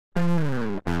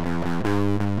What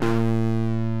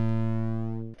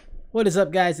is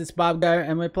up, guys? It's Bob Gar,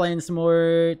 and we're playing some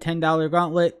more $10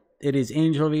 Gauntlet. It is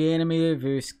Angel Reanimator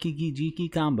versus Kiki Jiki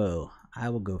combo. I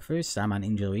will go first. I'm on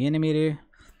Angel Reanimator.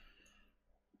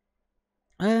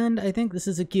 And I think this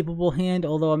is a keepable hand,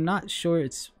 although I'm not sure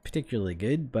it's particularly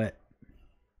good, but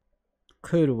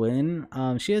could win.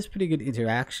 She has pretty good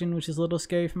interaction, which is a little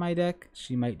scary for my deck.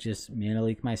 She might just mana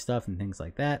leak my stuff and things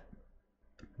like that.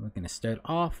 We're going to start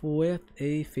off with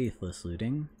a Faithless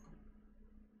Looting.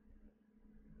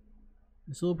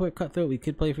 This Willowport Cutthroat we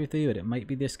could play for 3, but it might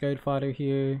be discard fodder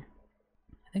here.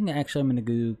 I think actually I'm going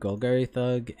to go Golgari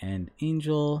Thug and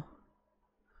Angel.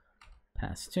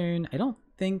 Pass turn. I don't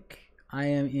think I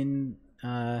am in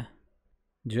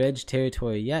dredge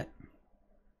territory yet.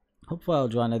 Hopefully I'll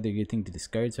draw another good thing to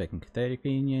discard so I can Cathartic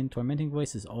Reunion. Tormenting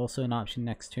Voice is also an option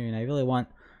next turn. I really want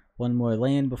one more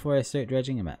land before I start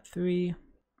dredging. I'm at 3.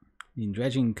 I mean,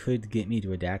 dredging could get me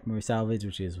to a Dakmor Salvage,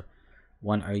 which is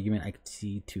one argument I could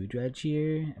see to dredge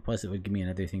here. Plus it would give me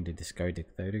another thing to discard to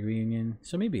Cathartic Reunion.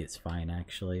 So maybe it's fine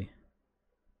actually.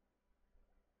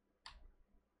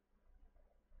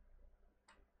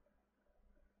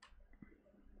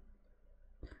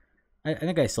 I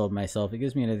think I sold myself. It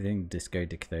gives me another thing to discard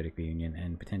to Cathartic Reunion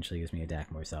and potentially gives me a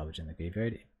Dakmor Salvage in the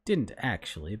graveyard. It didn't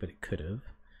actually, but it could have.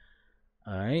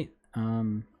 Alright.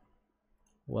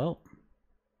 Well.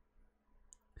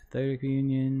 Cathartic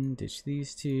Reunion, ditch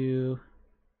these two.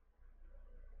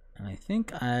 And I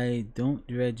think I don't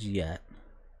dredge yet.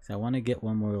 Because I want to get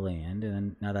one more land, and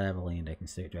then now that I have a land I can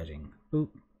start dredging. Boop.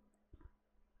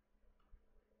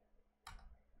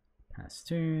 Pass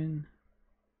turn.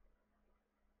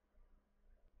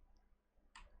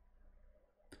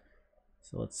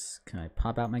 So can I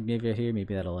pop out my graveyard here?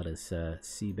 Maybe that'll let us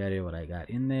see better what I got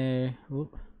in there.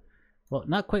 Oop. Well,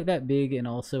 not quite that big, and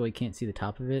also I can't see the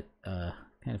top of it.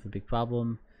 Kind of a big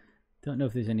problem. Don't know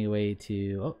if there's any way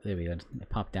to... Oh, there we go. It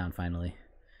popped down finally.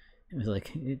 It was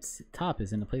like, its top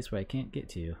is in a place where I can't get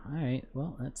to. Alright,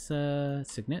 well, that's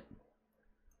Signet.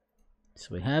 So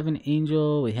we have an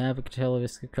Angel, we have a Catello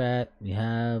Aristocrat, we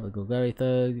have a Golgari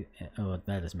Thug. Oh,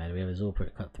 that doesn't matter. We have a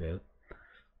Willowport Cutthroat.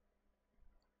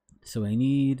 So I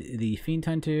need the Fiend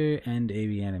Hunter and a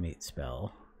Reanimate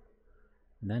spell.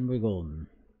 And then we're golden.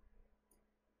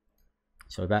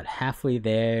 So about halfway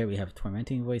there. We have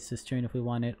Tormenting Voice this turn if we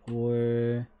want it,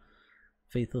 or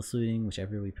Faithless Looting,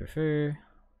 whichever we prefer.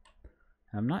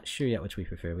 I'm not sure yet which we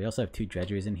prefer. We also have 2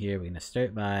 dredgers in here. We're going to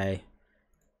start by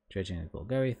dredging a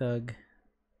Golgari Thug.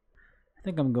 I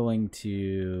think I'm going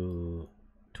to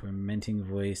Tormenting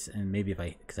Voice, and maybe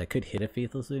because I could hit a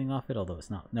Faithless Looting off it, although it's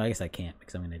not. No, I guess I can't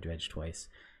because I'm going to dredge twice.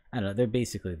 I don't know. They're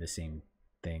basically the same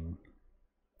thing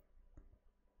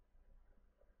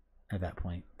at that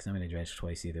point, because I'm going to dredge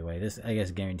twice either way. This, I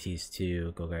guess, guarantees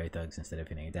 2 Golgari Thugs instead of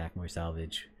hitting a Dakmor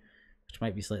Salvage, which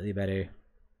might be slightly better.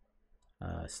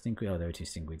 Stinkweed. Oh, there are 2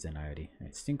 Stinkweeds in already.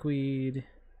 Alright, Stinkweed.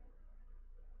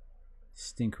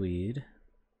 Stinkweed.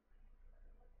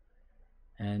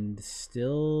 And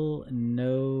still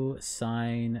no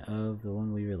sign of the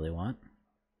one we really want.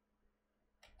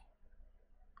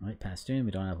 Alright, pass turn.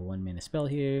 We don't have a 1 mana spell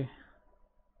here.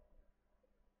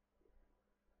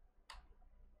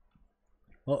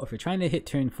 Well, if we're trying to hit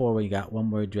turn 4, we got 1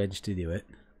 more dredge to do it.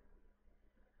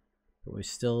 But we're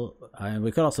still...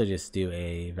 we could also just do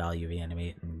a value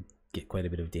reanimate and get quite a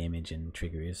bit of damage and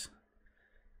triggers.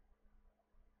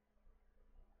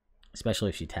 Especially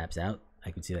if she taps out. I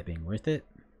could see that being worth it.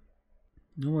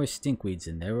 No more Stinkweeds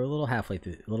in there. We're a little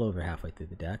over halfway through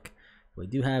the deck. We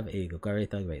do have a Golgari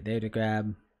Thug right there to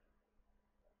grab.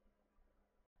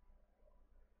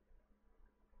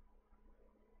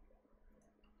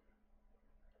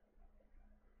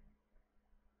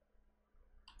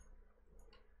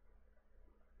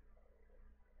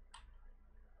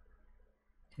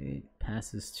 Okay,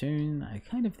 passes turn. I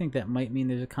kind of think that might mean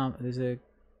there's a counter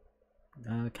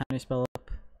spell up,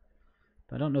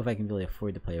 but I don't know if I can really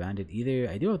afford to play around it either.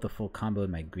 I do have the full combo in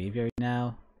my graveyard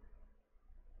now.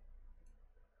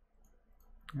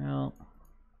 Well,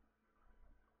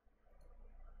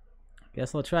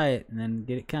 guess I'll try it and then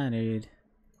get it countered.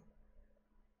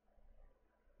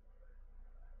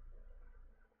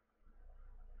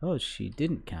 Oh, she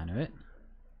didn't counter it.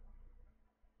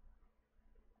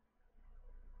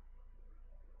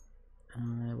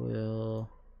 I will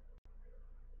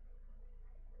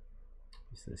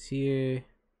use this here.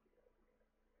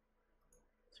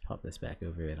 Let's pop this back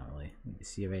over. I don't really need to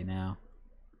see it right now.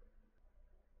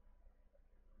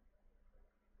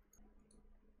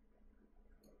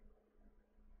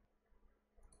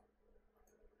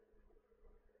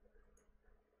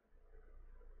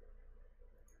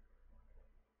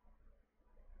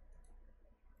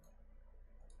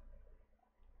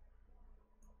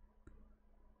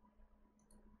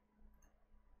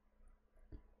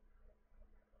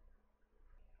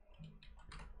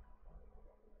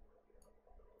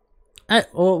 Alright,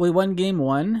 well, we won game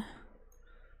 1.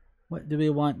 What do we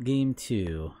want game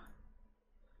 2?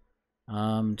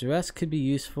 Duress could be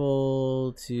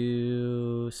useful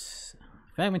to...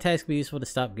 Fragmentize could be useful to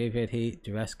stop Graveyard Hate.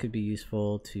 Duress could be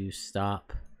useful to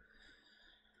stop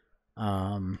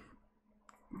counter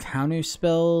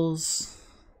spells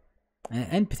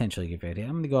and potentially Graveyard Hate.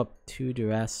 I'm gonna go up 2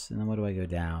 Duress, and then what do I go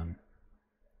down?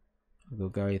 I'll go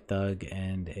Gary Thug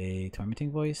and a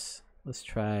Tormenting Voice. Let's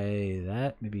try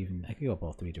that. Maybe even I could go up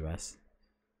all 3 Duress.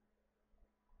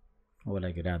 What would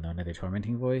I go down though? Another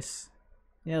Tormenting Voice?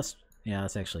 Yes. Yeah,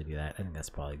 let's actually do that. I think that's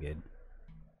probably good.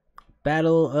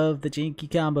 Battle of the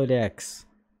janky combo decks.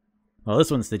 Well,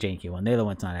 this one's the janky one. The other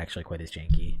one's not actually quite as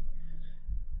janky.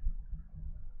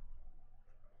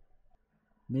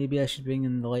 Maybe I should bring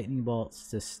in the lightning bolts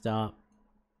to stop.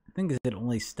 I think it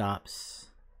only stops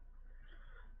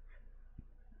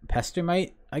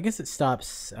Pestermite. I guess it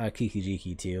stops Kiki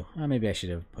Jiki too. Maybe I should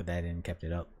have put that in and kept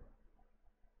it up.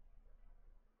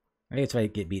 I guess if I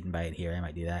get beaten by it here, I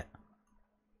might do that.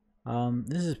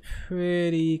 This is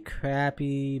pretty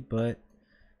crappy, but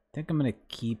I think I'm gonna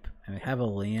keep. I have a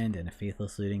land and a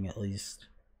Faithless Looting at least,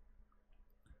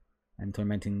 and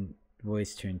Tormenting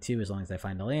Voice turn 2 as long as I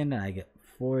find a land, and I get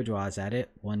 4 draws at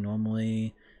it. 1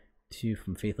 normally, 2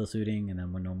 from Faithless Looting, and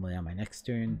then 1 normally on my next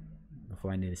turn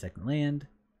before I need a second land.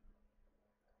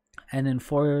 And then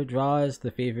 4 draws.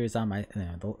 The favor is on my.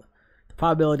 The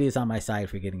probability is on my side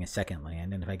for getting a second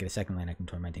land, and if I get a second land, I can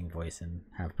Tormenting Voice and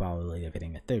have probability of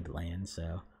hitting a third land.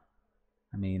 So,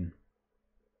 I mean,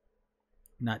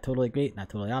 not totally great, not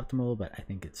totally optimal, but I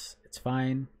think it's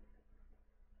fine.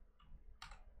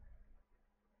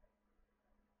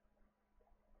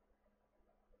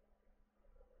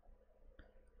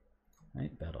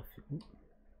 Right, battlefield.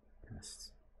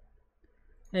 Past.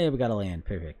 Hey, we got a land.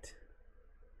 Perfect.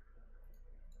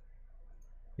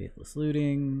 Faithless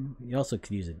Looting. You also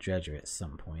could use a Dredger at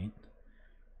some point.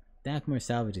 Dackmore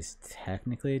Salvage is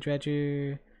technically a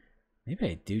Dredger. Maybe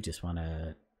I do just want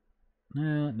to...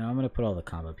 No, I'm going to put all the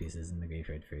combo pieces in the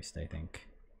graveyard first, I think.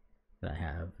 That I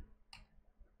have.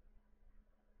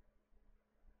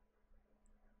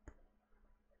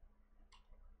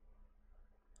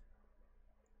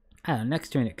 I don't know, next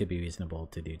turn it could be reasonable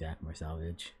to do Dackmore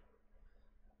Salvage.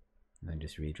 And then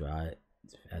just redraw it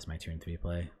as my turn 3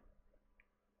 play.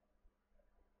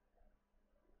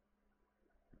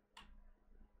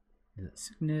 Is it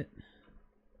Signet?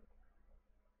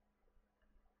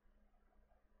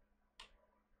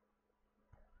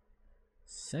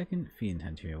 Second Fiend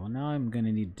Hunter. Well, now I'm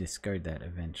gonna need to discard that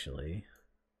eventually.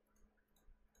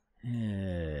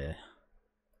 I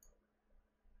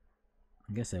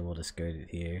guess I will discard it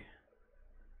here.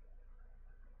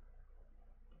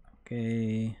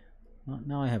 Okay. Well,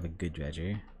 now I have a good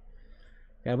Dredger.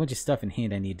 Got a bunch of stuff in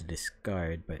hand I need to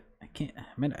discard, but I can't. I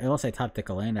mean, unless I top deck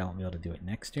a land, I won't be able to do it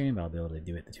next turn, but I'll be able to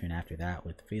do it the turn after that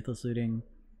with Faithless Looting.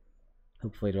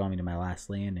 Hopefully, draw me to my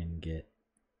last land and get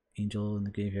Angel in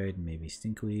the graveyard and maybe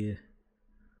Stinkweed.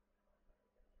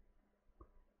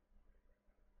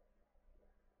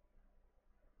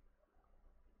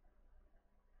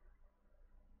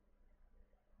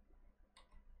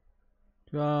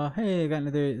 Draw. Hey, I got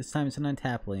another. This time it's an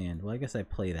untap land. Well, I guess I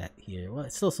play that here. Well,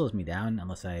 it still slows me down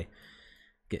unless I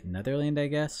get another land, I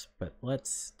guess. But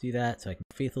let's do that so I can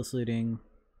Faithless Looting.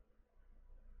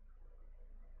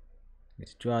 Get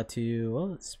to draw 2. Well,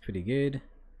 that's pretty good.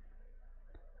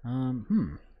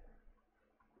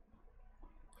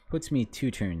 Puts me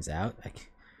 2 turns out. I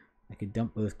could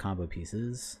dump both combo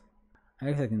pieces. I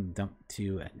guess I can dump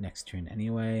 2 at next turn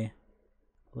anyway.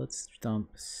 Let's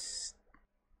dump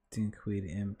Stinkweed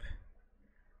Imp.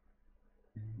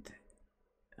 And,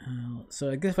 so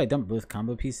I guess if I dump both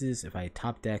combo pieces, if I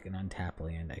top deck and untap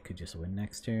land, I could just win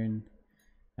next turn.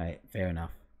 Alright, fair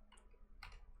enough.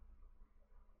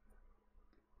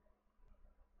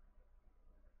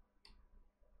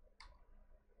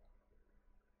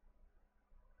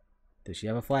 Does she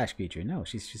have a flash creature? No,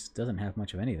 she just doesn't have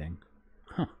much of anything.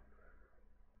 Huh.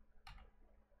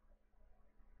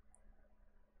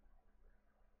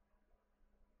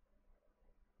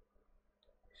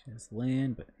 She has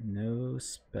land, but no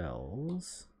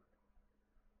spells.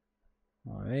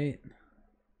 Alright.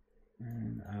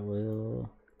 And I will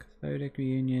Cathartic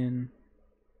Reunion.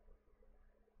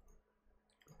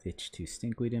 Ditch 2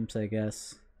 Stinkweed Imps, I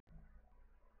guess.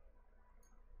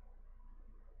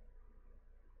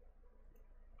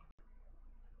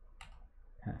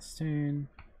 Pass turn.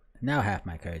 Now half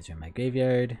my cards are in my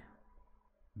graveyard.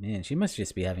 Man, she must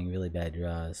just be having really bad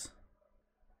draws.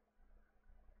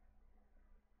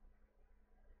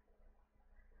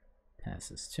 Pass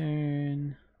this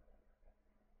turn.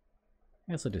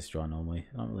 I guess I'll just draw normally.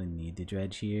 I don't really need to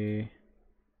dredge here.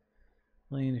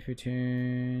 Land for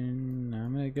turn.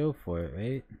 I'm gonna go for it,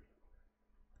 right?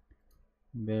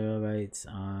 Barrel rights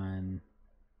on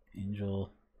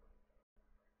Angel.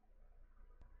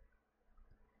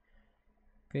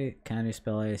 Okay, counter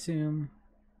spell I assume.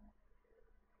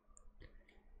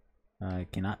 I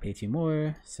cannot pay 2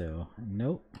 more, so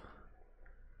nope.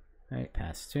 Alright,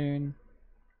 pass turn.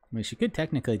 I mean, she could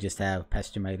technically just have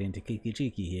Pestamite into Kiki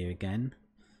Jiki here again,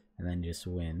 and then just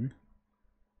win.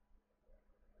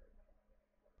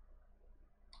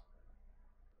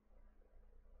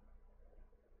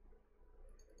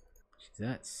 She's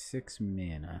at 6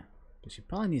 mana, but she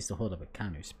probably needs to hold up a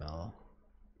counter spell.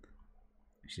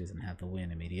 She doesn't have the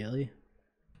win immediately.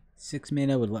 6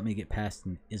 mana would let me get past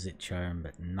an Is It Charm,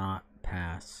 but not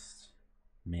past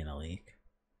Mana Leak.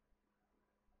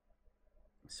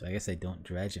 So I guess I don't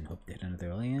dredge and hope to hit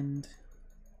another land.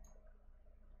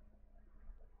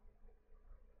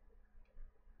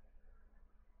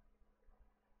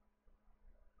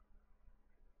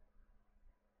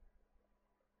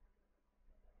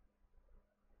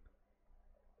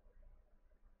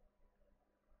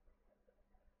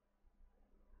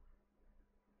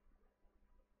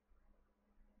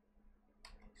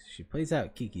 She plays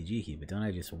out Kiki Jiki, but don't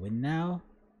I just win now?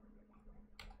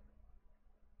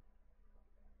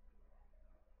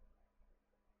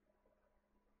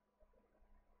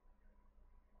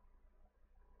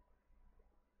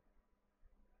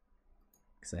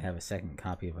 Because I have a second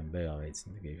copy of Unburial Rights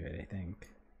in the graveyard, I think.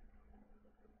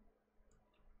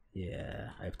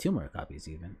 Yeah, I have 2 more copies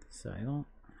even, so I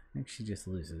think she just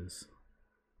loses.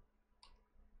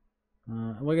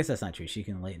 Well, I guess that's not true. She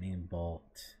can Lightning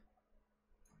Bolt.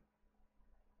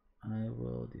 I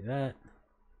will do that.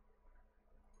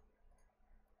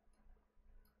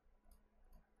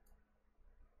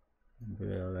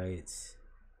 Unburial Rights.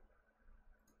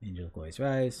 Angel Glory's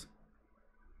Rise.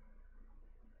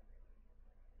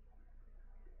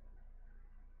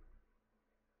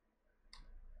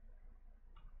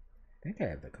 I think I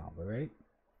have the combo, right?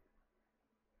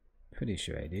 Pretty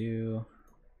sure I do.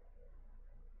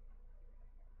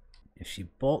 If she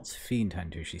bolts Fiend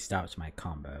Hunter, she stops my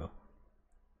combo.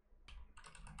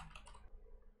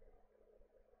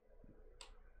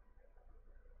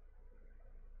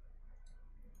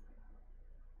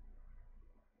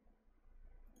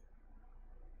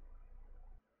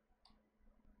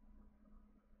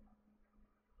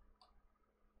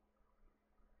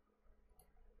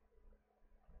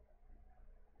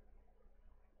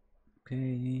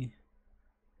 Okay.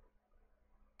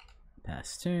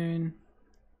 Pass turn.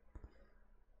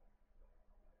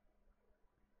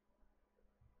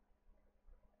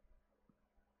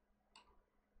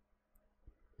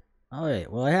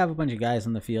 Alright, well I have a bunch of guys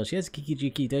on the field. She has Kiki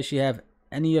Jiki. Does she have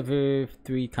any of her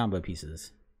 3 combo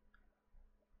pieces?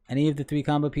 Any of the 3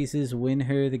 combo pieces win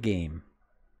her the game.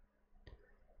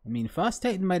 I mean, Frost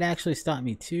Titan might actually stop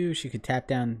me too. She could tap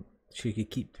down. She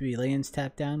could keep 3 lands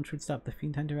tapped down, which would stop the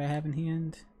Fiend Hunter I have in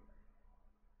hand.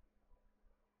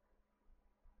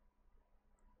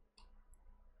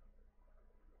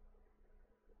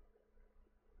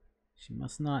 She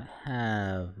must not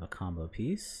have a combo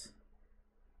piece.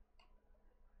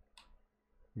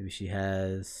 Maybe she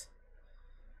has.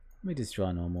 Let me just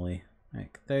draw normally.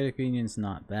 Like, Cathartic Union's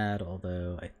not bad,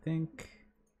 although I think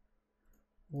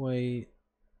white,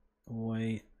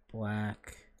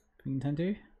 black, Fiend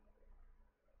Hunter.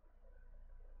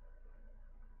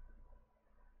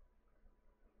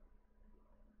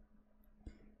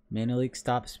 Mana Leak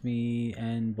stops me,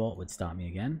 and Bolt would stop me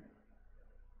again.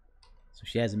 So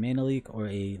she has a Mana Leak or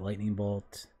a Lightning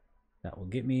Bolt that will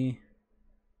get me.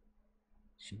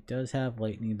 She does have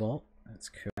Lightning Bolt. That's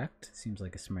correct. Seems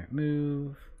like a smart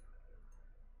move.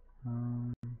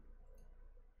 Do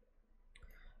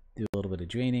a little bit of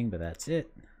draining, but that's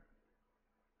it.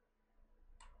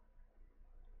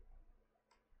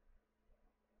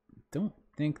 Don't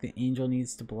think the Angel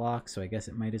needs to block, so I guess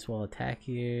it might as well attack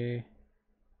here.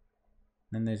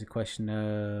 Then there's a question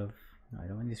of, I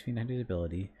don't want to use Fiend Hunter's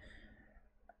ability.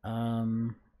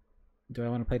 Do I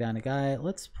want to play down a guy?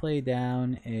 Let's play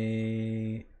down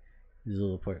a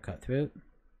Zulaport Cutthroat.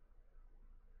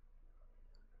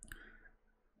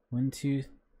 1, 2,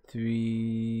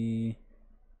 3,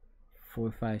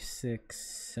 4, 5,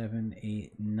 6, 7,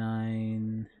 8,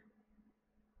 9,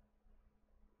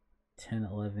 10,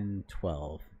 11,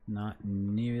 12. Not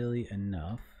nearly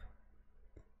enough.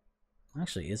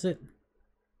 Actually, is it?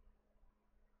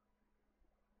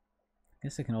 I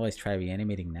guess I can always try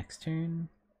reanimating next turn.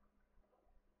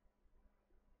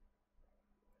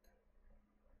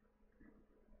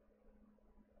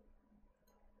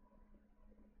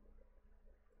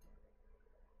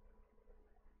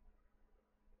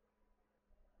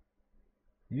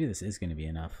 Maybe this is going to be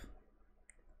enough.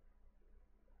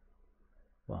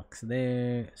 Walks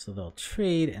there, so they'll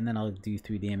trade, and then I'll do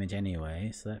 3 damage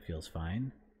anyway, so that feels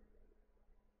fine.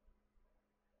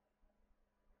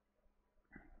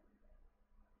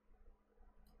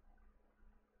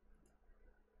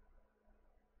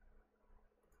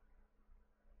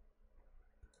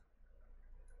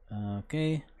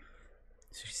 Okay,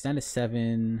 so she's down to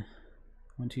 7.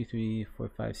 1, 2, 3, 4,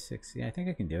 5, 6. Yeah, I think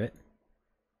I can do it.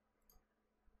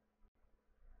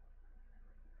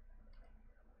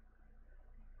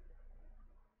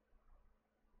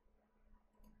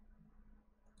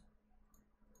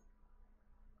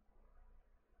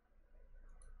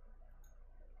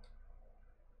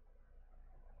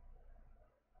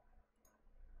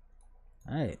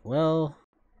 Alright, well,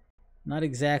 not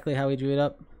exactly how we drew it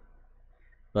up,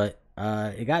 but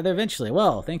it got there eventually.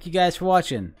 Well, thank you guys for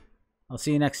watching. I'll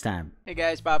see you next time. Hey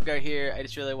guys, BobGar here. I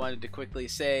just really wanted to quickly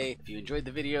say, if you enjoyed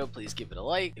the video, please give it a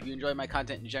like. If you enjoy my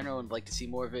content in general and would like to see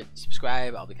more of it,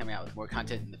 subscribe. I'll be coming out with more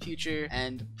content in the future.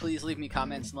 And please leave me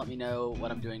comments and let me know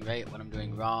what I'm doing right, what I'm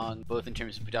doing wrong, both in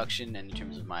terms of production and in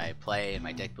terms of my play and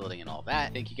my deck building and all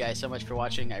that. Thank you guys so much for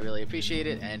watching. I really appreciate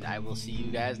it, and I will see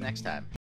you guys next time.